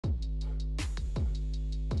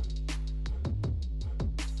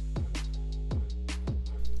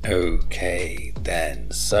Okay then,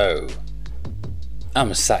 so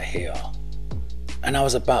I'm sat here and I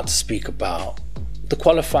was about to speak about the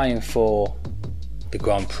qualifying for the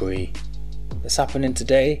Grand Prix that's happening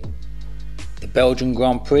today, the Belgian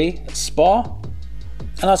Grand Prix at Spa,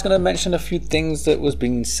 and I was going to mention a few things that was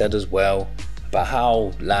being said as well about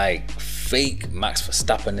how fake Max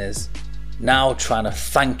Verstappen is now trying to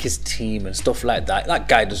thank his team and stuff like that. That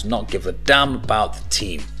guy does not give a damn about the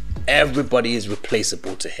team. Everybody is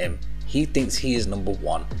replaceable to him. He thinks he is number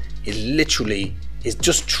one. He literally is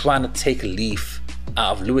just trying to take a leaf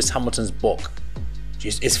out of Lewis Hamilton's book.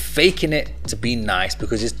 He's faking it to be nice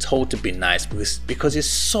because he's told to be nice because he's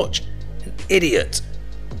such an idiot.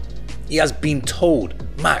 He has been told,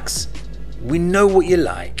 Max, we know what you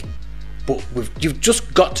like, but you've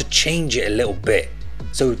just got to change it a little bit.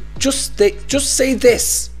 So just say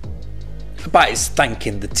this about his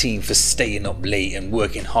thanking the team for staying up late and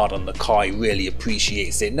working hard on the car. He really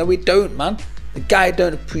appreciates it. No, he don't, man. The guy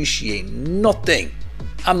don't appreciate nothing.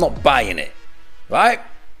 I'm not buying it, right?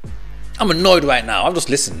 I'm annoyed right now. I've just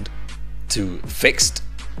listened to F1XED,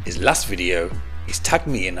 his last video. He's tagged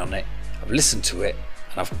me in on it. I've listened to it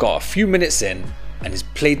and I've got a few minutes in and he's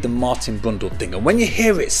played the Martin Brundle thing. And when you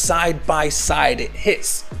hear it side by side, it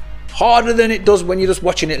hits harder than it does when you're just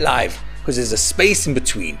watching it live, because there's a space in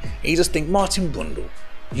between. And you just think, Martin Brundle,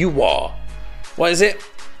 you are, what is it?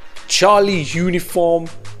 Charlie Uniform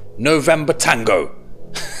November Tango,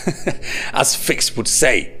 as F1XED would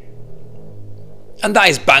say. And that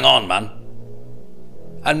is bang on, man.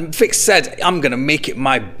 And F1XED said, I'm going to make it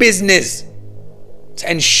my business to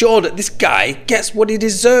ensure that this guy gets what he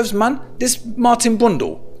deserves, man. This Martin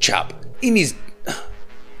Brundle chap, it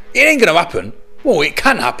ain't going to happen. Well, it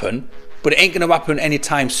can happen, but it ain't going to happen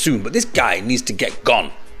anytime soon. But this guy needs to get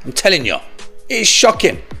gone. I'm telling you, it is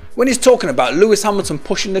shocking when he's talking about Lewis Hamilton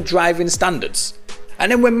pushing the driving standards.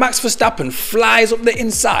 And then when Max Verstappen flies up the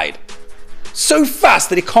inside so fast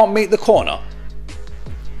that he can't make the corner.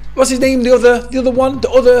 What's his name? The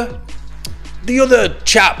other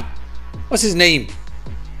chap. What's his name?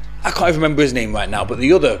 I can't even remember his name right now, but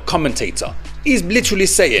the other commentator, he's literally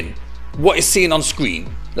saying what he's seeing on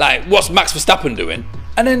screen. Like, what's Max Verstappen doing?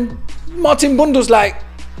 And then Martin Brundle's like,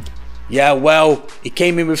 yeah, well, he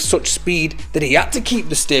came in with such speed that he had to keep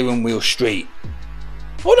the steering wheel straight.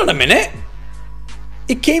 Hold on a minute.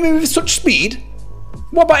 He came in with such speed?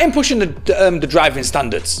 What about him pushing the driving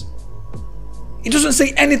standards? He doesn't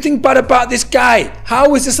say anything bad about this guy.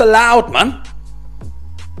 How is this allowed, man?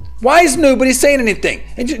 Why is nobody saying anything?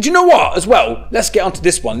 And do you know what, as well? Let's get onto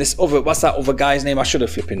this one. What's that other guy's name? I should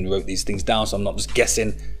have flipping wrote these things down so I'm not just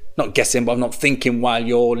guessing. Not guessing, but I'm not thinking while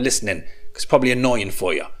you're listening. Because it's probably annoying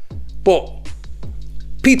for you. But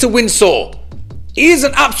Peter Windsor, he's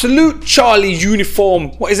an absolute Charlie Uniform.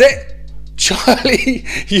 What is it? Charlie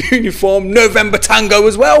Uniform November Tango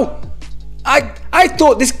as well. I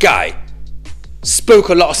thought this guy spoke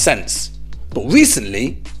a lot of sense. But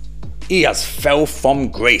recently, he has fell from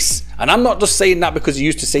grace. And I'm not just saying that because he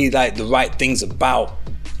used to say the right things about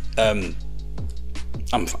I'm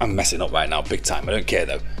messing up right now big time. I don't care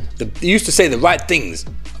though. He used to say the right things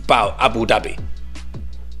about Abu Dhabi.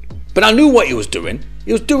 But I knew what he was doing.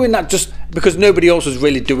 He was doing that just because nobody else was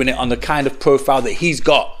really doing it on the kind of profile that he's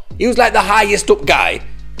got. He was like the highest up guy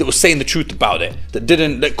that was saying the truth about it.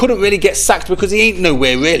 That couldn't really get sacked because he ain't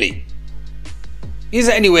nowhere really. He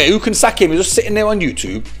isn't anywhere. Who can sack him? He's just sitting there on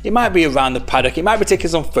YouTube. He might be around the paddock. He might be taking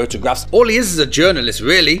some photographs. All he is a journalist,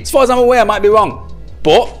 really. As far as I'm aware, I might be wrong.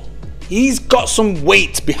 But he's got some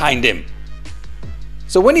weight behind him.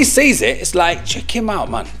 So when he says it, it's like, check him out,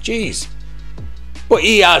 man. Jeez. But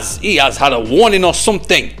he has had a warning or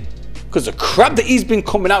something. Because the crap that he's been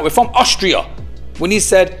coming out with from Austria. When he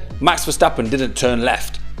said Max Verstappen didn't turn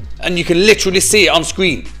left. And you can literally see it on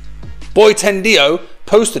screen. Boy Tendio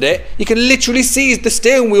posted it. You can literally see the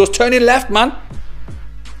steering wheel's turning left, man.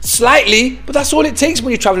 Slightly, but that's all it takes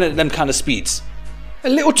when you're traveling at them kind of speeds. A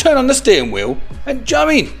little turn on the steering wheel, and do you know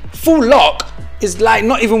what I mean? Full lock is like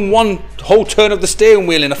not even one whole turn of the steering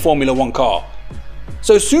wheel in a Formula 1 car.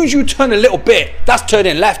 So as soon as you turn a little bit, that's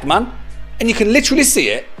turning left, man. And you can literally see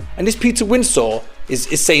it. And this Peter Windsor is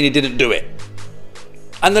saying he didn't do it.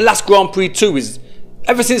 And the last Grand Prix too is,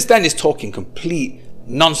 ever since then, he's talking complete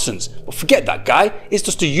nonsense. But forget that guy, it's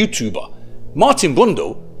just a YouTuber. Martin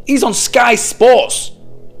Brundle, he's on Sky Sports.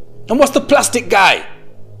 And what's the plastic guy?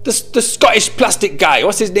 The Scottish plastic guy,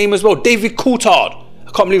 what's his name as well? David Coulthard.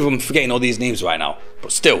 I can't believe I'm forgetting all these names right now.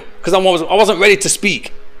 But still, because I wasn't ready to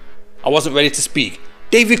speak.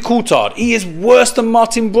 David Coulthard, he is worse than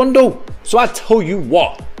Martin Brundle. So I tell you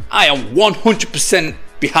what, I am 100%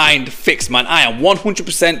 behind F1XED, man. I am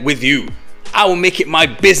 100% with you. I will make it my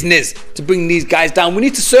business to bring these guys down. We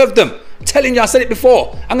need to serve them. I'm telling you, I said it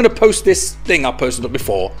before. I'm going to post this thing I posted up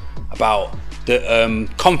before about the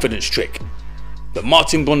confidence trick that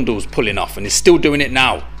Martin Brundle's pulling off, and he's still doing it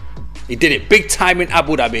now. He did it big time in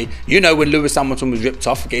Abu Dhabi. You know, when Lewis Hamilton was ripped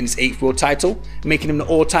off, getting his 8th world title, making him the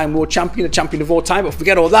all-time world champion, the champion of all time. But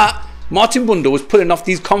forget all that. Martin Brundle was pulling off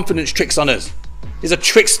these confidence tricks on us. He's a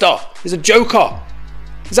trickster. He's a joker.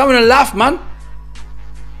 He's having a laugh, man.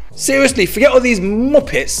 Seriously, forget all these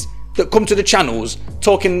muppets that come to the channels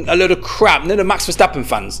talking a load of crap. They're the Max Verstappen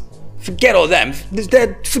fans. Forget all them.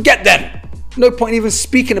 Forget them. No point even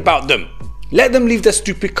speaking about them. Let them leave their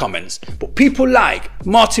stupid comments. But people like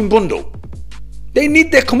Martin Brundle, they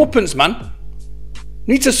need their comeuppance, man.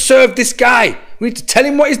 We need to serve this guy. We need to tell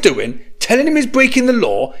him what he's doing, telling him he's breaking the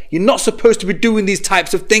law. You're not supposed to be doing these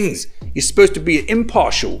types of things. You're supposed to be an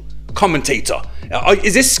impartial commentator.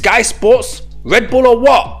 Is this Sky Sports Red Bull or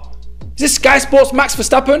what? Is this Sky Sports Max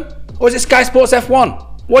Verstappen? Or is it Sky Sports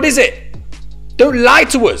F1? What is it? Don't lie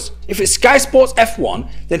to us. If it's Sky Sports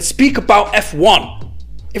F1, then speak about F1.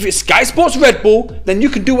 If it's Sky Sports Red Bull, then you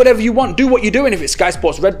can do whatever you want. Do what you're doing if it's Sky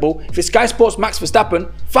Sports Red Bull. If it's Sky Sports Max Verstappen,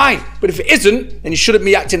 fine. But if it isn't, then you shouldn't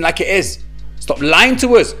be acting like it is. Stop lying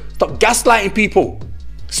to us. Stop gaslighting people.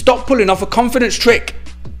 Stop pulling off a confidence trick.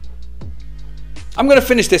 I'm going to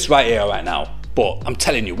finish this right here, right now. But I'm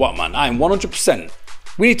telling you what, man. I am 100%.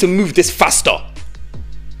 We need to move this faster.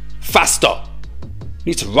 Faster.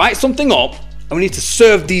 We need to write something up and we need to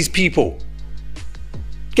serve these people.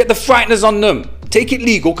 Get the frighteners on them. Take it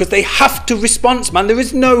legal because they have to respond, man. There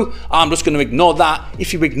is no, I'm just going to ignore that.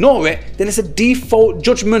 If you ignore it, then it's a default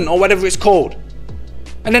judgment or whatever it's called.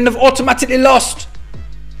 And then they've automatically lost.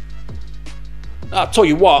 I'll tell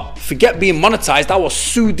you what, forget being monetized. I will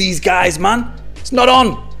sue these guys, man. It's not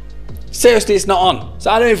on. Seriously, it's not on.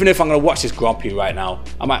 So I don't even know if I'm going to watch this Grand Prix right now.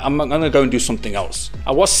 I'm going to go and do something else.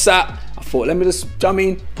 I was sat. I thought, let me just,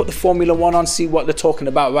 put the Formula 1 on, see what they're talking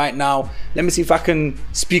about right now. Let me see if I can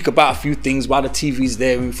speak about a few things while the TV's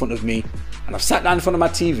there in front of me. And I've sat down in front of my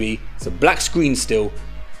TV. It's a black screen still.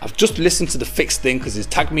 I've just listened to the Fix thing because he's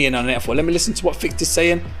tagged me in on it. I thought, let me listen to what Fix is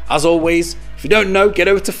saying. As always, if you don't know, get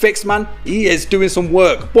over to Fix, man. He is doing some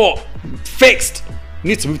work. But Fixed, you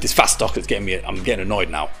need to move this fast stock. It's getting me. I'm getting annoyed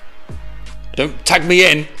now. Don't tag me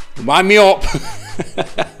in. Wind me up.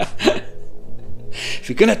 If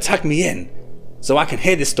you're gonna tag me in so I can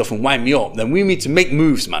hear this stuff and wind me up, then we need to make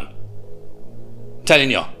moves, man. I'm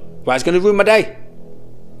telling you, right? It's gonna ruin my day.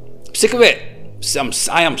 I'm sick of it.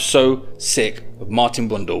 I am so sick of Martin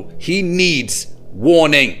Brundle. He needs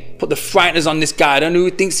warning. Put the frighteners on this guy. I don't know who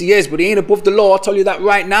he thinks he is, but he ain't above the law. I'll tell you that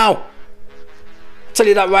right now. I'll tell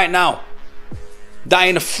you that right now. That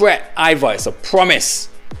ain't a threat either. It's a promise.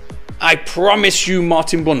 I promise you,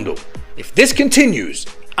 Martin Brundle, if this continues,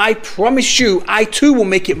 I promise you, I too will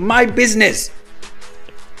make it my business.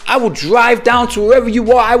 I will drive down to wherever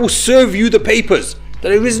you are. I will serve you the papers.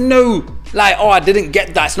 There is no, like, oh, I didn't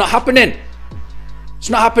get that. It's not happening. It's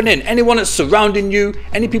not happening. Anyone that's surrounding you,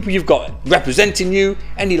 any people you've got representing you,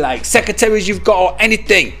 any like secretaries you've got or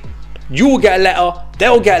anything, you will get a letter,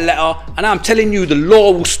 they'll get a letter, and I'm telling you, the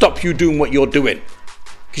law will stop you doing what you're doing.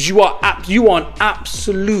 Because you are an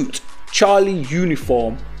absolute Charlie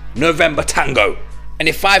uniform November Tango. And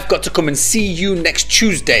if I've got to come and see you next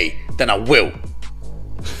Tuesday, then I will.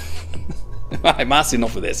 Right, that's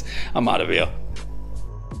enough of this. I'm out of here.